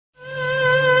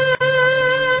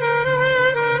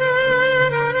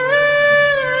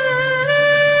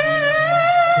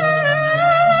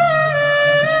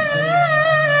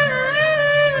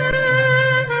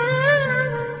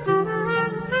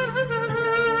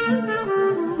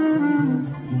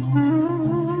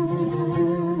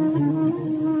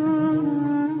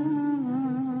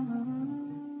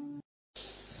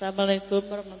Assalamualaikum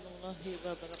warahmatullahi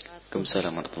wabarakatuh.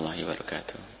 Waalaikumsalam warahmatullahi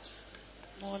wabarakatuh.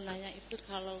 Mau nanya itu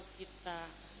kalau kita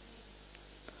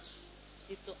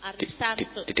itu arisan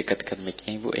tuh. Didekatkan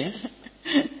mic-nya Ibu ya.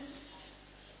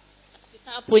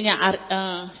 Kita punya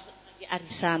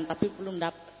arisan tapi belum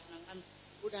dapat, sedangkan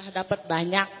udah dapat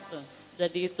banyak tuh.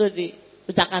 Jadi itu di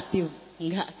zakatin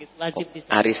enggak gitu, wajib di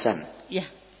arisan. Iya.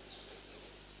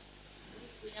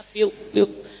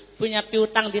 Punya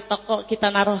piutang di toko, kita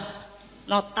naruh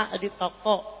nota di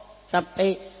toko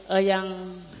sampai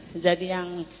yang jadi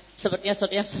yang sepertinya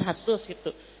 100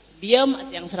 gitu. Diam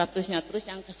yang 100-nya, terus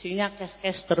yang kesininya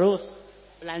cash terus.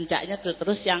 Belanjanya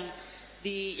terus yang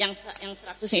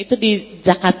 100-nya itu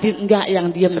dizakatin enggak,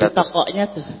 yang diam di tokonya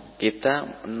tuh.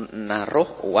 Kita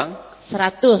naruh uang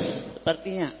 100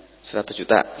 sepertinya. 100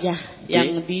 juta. Ya,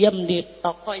 yang diam di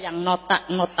toko, yang nota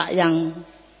yang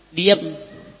diam.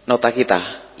 Nota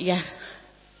kita. Iya.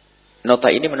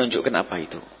 Nota ini menunjukkan apa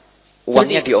itu?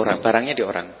 Uangnya di orang, barangnya di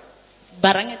orang.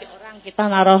 Barangnya di orang, kita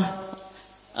naruh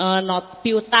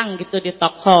piutang gitu di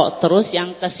toko. Terus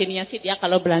yang kesininya sih dia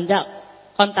kalau belanja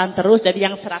kontan terus, jadi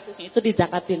yang 100 itu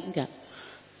dizakatin enggak.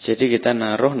 Jadi kita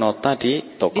naruh nota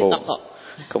di toko. Di toko.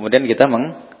 Kemudian kita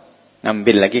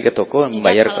mengambil lagi ke toko,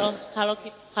 membayar.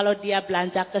 Kalau dia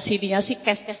belanja kesininya sih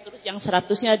cash terus, yang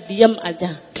 100-nya diam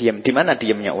aja. Diam, di mana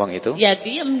diamnya uang itu? Ya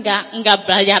diam, enggak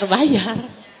bayar.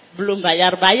 Belum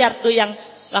bayar tuh yang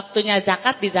waktunya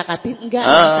zakat dizakatin enggak.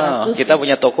 Kita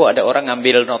punya toko, ada orang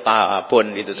ngambil nota pun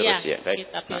gitu terus ya. Baik.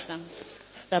 Kita pisang.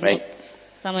 Baik.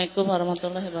 Assalamualaikum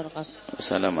warahmatullahi wabarakatuh.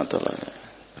 Assalamualaikum.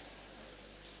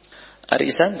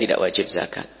 Arisan tidak wajib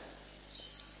zakat.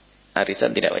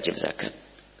 Arisan tidak wajib zakat.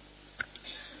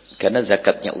 Karena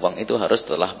zakatnya uang itu harus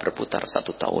setelah berputar 1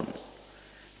 tahun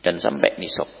dan sampai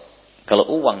nisab.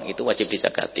 Kalau uang itu wajib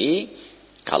dizakati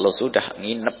kalau sudah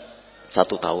nginep 1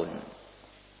 tahun.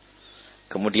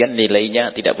 Kemudian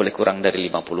nilainya tidak boleh kurang dari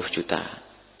 50 juta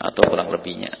atau kurang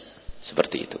lebihnya.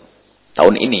 Seperti itu.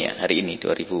 Tahun ini ya, hari ini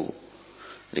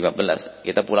 2015.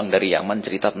 Kita pulang dari Yaman,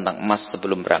 cerita tentang emas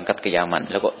sebelum berangkat ke Yaman.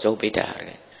 Lah kok jauh beda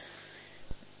harga.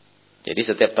 Jadi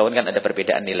setiap tahun kan ada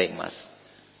perbedaan nilai emas.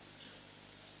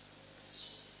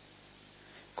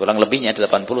 Kurang lebihnya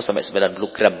 80 sampai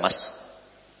 90 gram emas.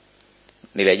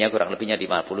 Nilainya kurang lebihnya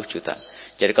 50 juta.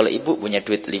 Jadi kalau ibu punya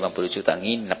duit 50 juta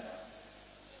nginep,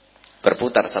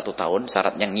 berputar 1 tahun,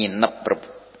 syaratnya nginep 1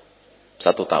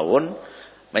 tahun,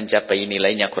 mencapai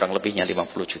nilainya kurang lebihnya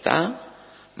 50 juta,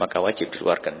 maka wajib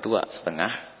dikeluarkan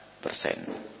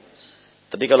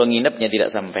 2,5%. Tapi kalau nginepnya tidak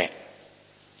sampai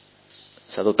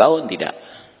 1 tahun, tidak.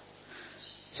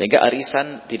 Sehingga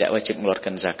arisan tidak wajib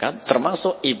mengeluarkan zakat,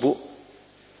 termasuk ibu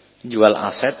jual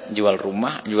aset, jual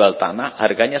rumah, jual tanah,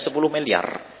 harganya 10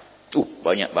 miliar.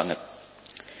 Banyak banget.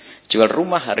 Jual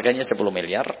rumah harganya 10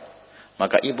 miliar,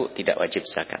 maka ibu tidak wajib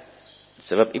zakat.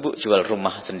 Sebab ibu jual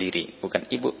rumah sendiri, bukan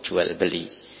ibu jual beli.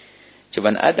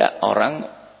 Cuman ada orang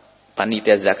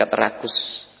panitia zakat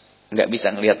rakus, nggak bisa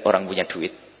ngelihat orang punya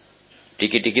duit.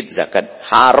 Dikit-dikit zakat,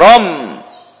 haram.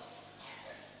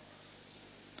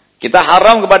 Kita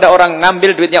haram kepada orang,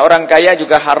 ngambil duitnya orang kaya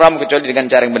juga haram kecuali dengan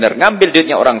cara yang benar. Ngambil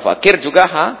duitnya orang fakir juga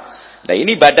Nah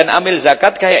ini badan amil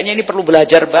zakat kayaknya ini perlu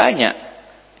belajar banyak.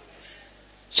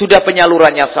 Sudah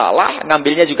penyalurannya salah,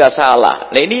 ngambilnya juga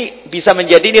salah. Nah ini bisa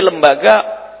menjadi ini lembaga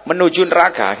menuju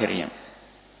neraka akhirnya.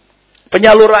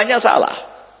 Penyalurannya salah.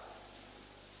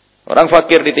 Orang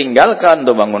fakir ditinggalkan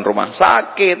untuk bangun rumah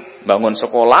sakit, bangun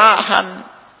sekolahan.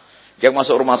 Yang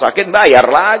masuk rumah sakit bayar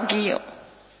lagi.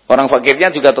 Orang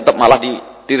fakirnya juga tetap malah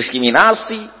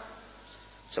didiskriminasi.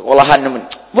 Sekolahan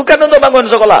bukan untuk bangun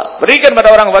sekolah, berikan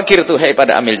pada orang fakir tuh,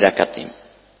 pada amil zakat ini.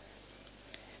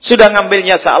 Sudah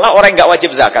ngambilnya salah, orang nggak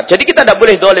wajib zakat. Jadi kita tidak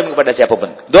boleh dolim kepada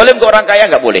siapapun. Dolim ke orang kaya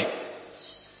nggak boleh.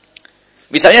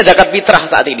 Misalnya zakat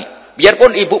fitrah saat ini,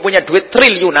 biarpun ibu punya duit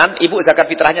triliunan, ibu zakat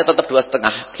fitrahnya tetap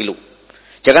 2,5 kilo.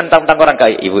 Jangan tantang orang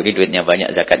kaya, ibu ini duitnya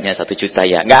banyak, zakatnya 1 juta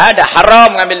ya. Nggak ada,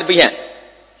 haram ngambil lebihnya.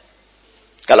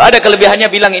 Kalau ada kelebihannya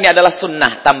bilang ini adalah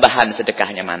sunnah, tambahan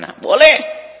sedekahnya mana?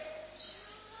 Boleh.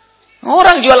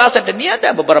 Orang jual aset, dan dia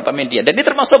ada beberapa media. Dan ini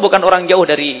termasuk bukan orang jauh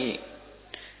dari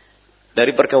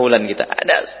pergaulan kita.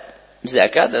 Ada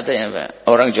zakat katanya Pak.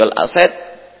 Orang jual aset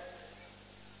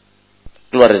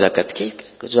keluar zakat.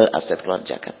 Jual aset keluar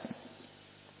zakat.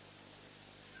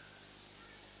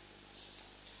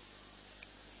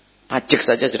 Pajak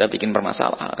saja sudah bikin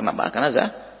bermasalah. Kenapa? Karena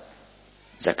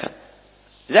zakat.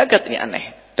 Zakat ini aneh.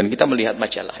 Dan kita melihat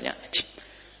majalahnya.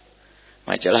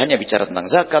 Majalahnya bicara tentang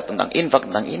zakat, tentang infak,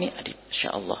 tentang ini. Masya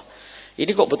Allah.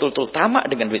 Ini kok betul-betul tamak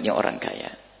dengan duitnya orang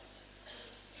kaya.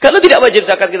 Kalau tidak wajib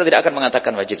zakat, kita tidak akan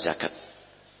mengatakan wajib zakat.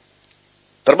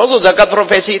 Termasuk zakat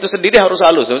profesi itu sendiri harus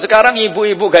halus. Sekarang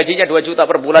ibu-ibu gajinya 2 juta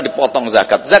per bulan dipotong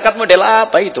zakat. Zakat model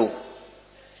apa itu?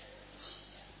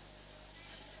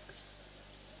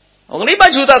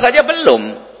 5 juta saja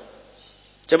belum.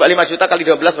 Coba 5 juta kali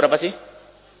 12 berapa sih?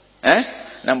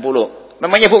 60.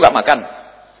 Memangnya ibu gak makan?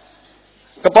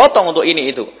 Kepotong untuk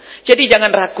ini itu. Jadi jangan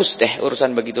rakus deh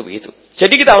urusan begitu-begitu.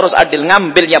 Jadi kita harus adil,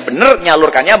 ngambilnya benar,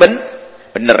 nyalurkannya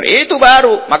benar. Itu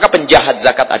baru. Maka penjahat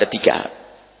zakat ada 3.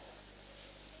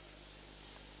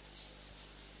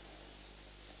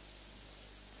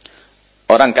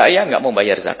 Orang kaya nggak mau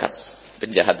bayar zakat,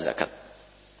 penjahat zakat.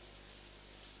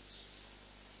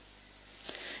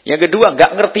 Yang kedua,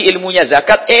 nggak ngerti ilmunya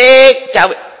zakat,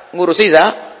 ngurusi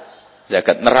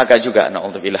zakat, neraka juga,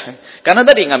 naudzubillah. Karena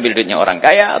tadi ngambil duitnya orang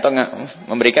kaya atau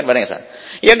memberikan barang yang salah.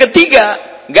 Yang ketiga,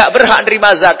 nggak berhak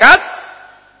nerima zakat,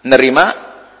 nerima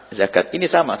zakat. Ini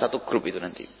sama, satu grup itu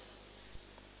nanti.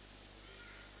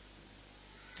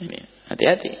 Ini,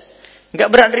 hati-hati. Nggak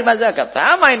berhak nerima zakat.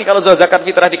 Sama ini kalau zakat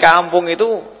fitrah di kampung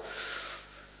itu.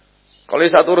 Kalau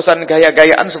di satu urusan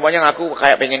gaya-gayaan semuanya ngaku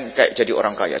pengen jadi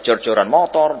orang kaya. Jor-joran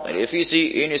motor,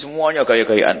 televisi, ini semuanya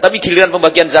gaya-gayaan. Tapi giliran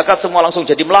pembagian zakat semua langsung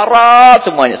jadi melarat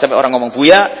semuanya. Sampai orang ngomong,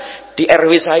 "Buya, di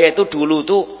RW saya itu dulu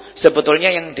tuh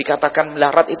sebetulnya yang dikatakan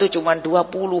melarat itu cuma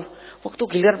 20. Waktu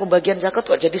giliran pembagian zakat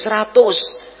kok jadi 100."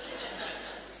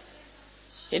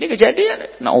 Ini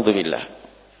kejadian. Naudzubillah.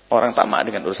 Orang tamak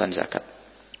dengan urusan zakat.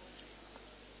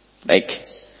 Baik.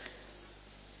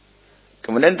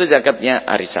 Kemudian itu zakatnya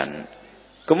arisan.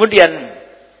 Kemudian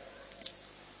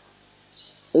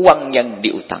uang yang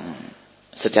diutang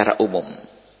secara umum.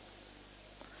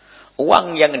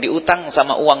 Uang yang diutang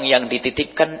sama uang yang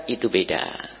dititipkan itu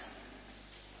beda.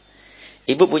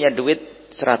 Ibu punya duit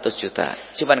 100 juta.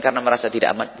 Cuman karena merasa tidak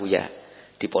aman, Buya,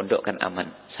 di pondok kan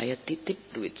aman. Saya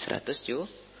titip duit 100 juta.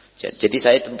 Jadi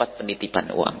saya tempat penitipan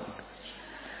uang.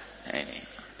 Nah, ini.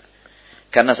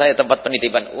 Karena saya tempat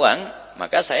penitipan uang,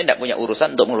 maka saya tidak punya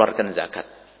urusan untuk mengeluarkan zakat.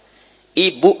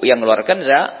 Ibu yang mengeluarkan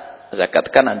zakat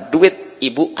karena duit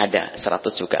ibu ada 100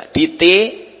 juga.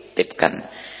 Dititipkan.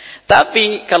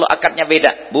 Tapi kalau akadnya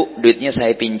beda, Bu, duitnya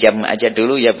saya pinjam aja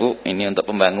dulu ya Bu, ini untuk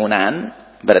pembangunan.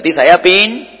 Berarti saya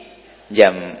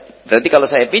pinjam. Berarti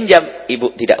kalau saya pinjam,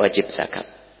 ibu tidak wajib zakat.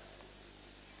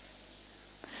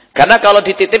 Karena kalau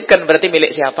dititipkan berarti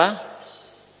milik siapa?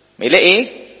 Milik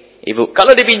ibu.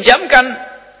 Kalau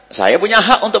dipinjamkan, saya punya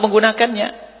hak untuk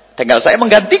menggunakannya. Tinggal saya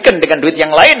menggantikan dengan duit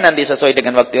yang lain nanti sesuai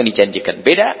dengan waktu yang dijanjikan.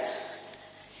 Beda.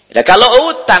 Nah, kalau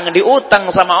diutang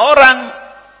sama orang,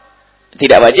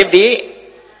 tidak wajib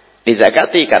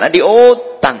dizakati karena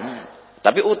diutang.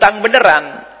 Tapi utang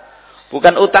beneran,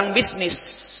 bukan utang bisnis.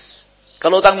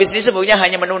 Kalau utang bisnis sebenarnya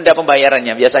hanya menunda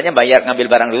pembayarannya. Biasanya ngambil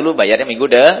barang dulu, bayarnya minggu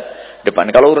depan.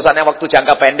 Kalau urusannya waktu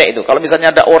jangka pendek itu. Kalau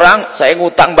misalnya ada orang, saya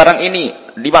ngutang barang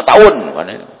ini 5 tahun.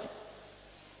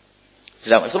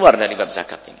 Sudah keluar dari bab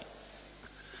zakat ini.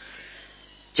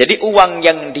 Jadi uang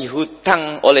yang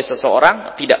dihutang oleh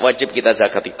seseorang tidak wajib kita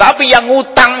zakati. Tapi yang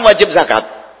ngutang wajib zakat.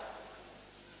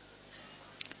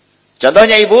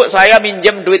 Contohnya ibu, saya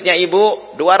minjem duitnya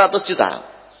ibu 200 juta.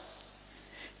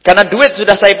 Karena duit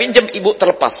sudah saya pinjam, ibu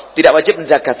terlepas. Tidak wajib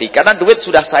menzakati. Karena duit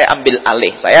sudah saya ambil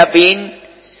alih. Saya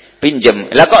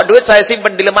pinjam. Lah kok duit saya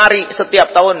simpan di lemari,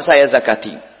 setiap tahun saya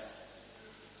zakati.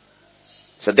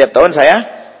 Setiap tahun saya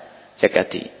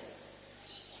zakati.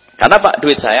 Karena Pak,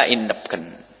 duit saya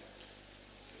indepkan.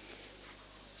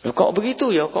 Loh kok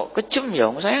begitu ya? Kok kejem ya?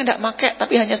 Saya tidak pakai,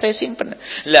 tapi hanya saya simpan.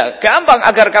 Lah, gampang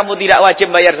agar kamu tidak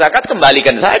wajib bayar zakat,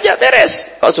 kembalikan saja, beres.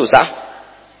 Kok susah?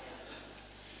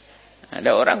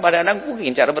 Ada orang pada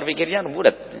mungkin cara berpikirnya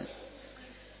bulat.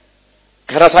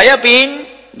 Karena saya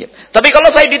tapi kalau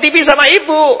saya dititipi sama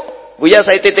ibu, Buya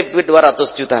saya titip duit 200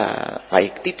 juta.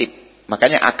 Baik, titip.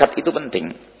 Makanya akad itu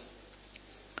penting.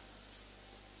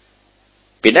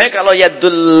 Bedanya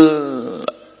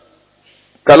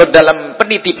kalau dalam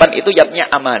penitipan itu yadnya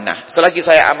amanah. Selagi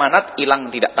saya amanat, hilang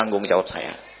tidak tanggung jawab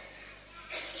saya.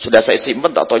 Sudah saya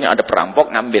simpan, tak-taunya ada perampok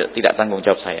ngambil, tidak tanggung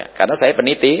jawab saya. Karena saya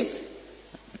penitipan.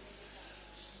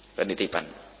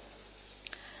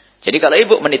 Jadi kalau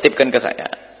ibu menitipkan ke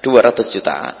saya 200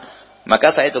 juta,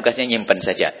 maka saya tugasnya nyimpan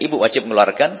saja. Ibu wajib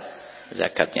mengeluarkan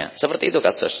zakatnya. Seperti itu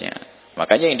kasusnya.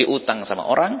 Makanya yang diutang sama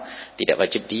orang tidak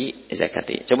wajib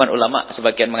dizakati. Cuman ulama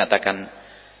sebagian mengatakan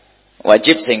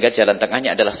wajib, sehingga jalan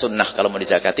tengahnya adalah sunnah. Kalau mau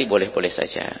dizakati boleh-boleh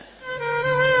saja.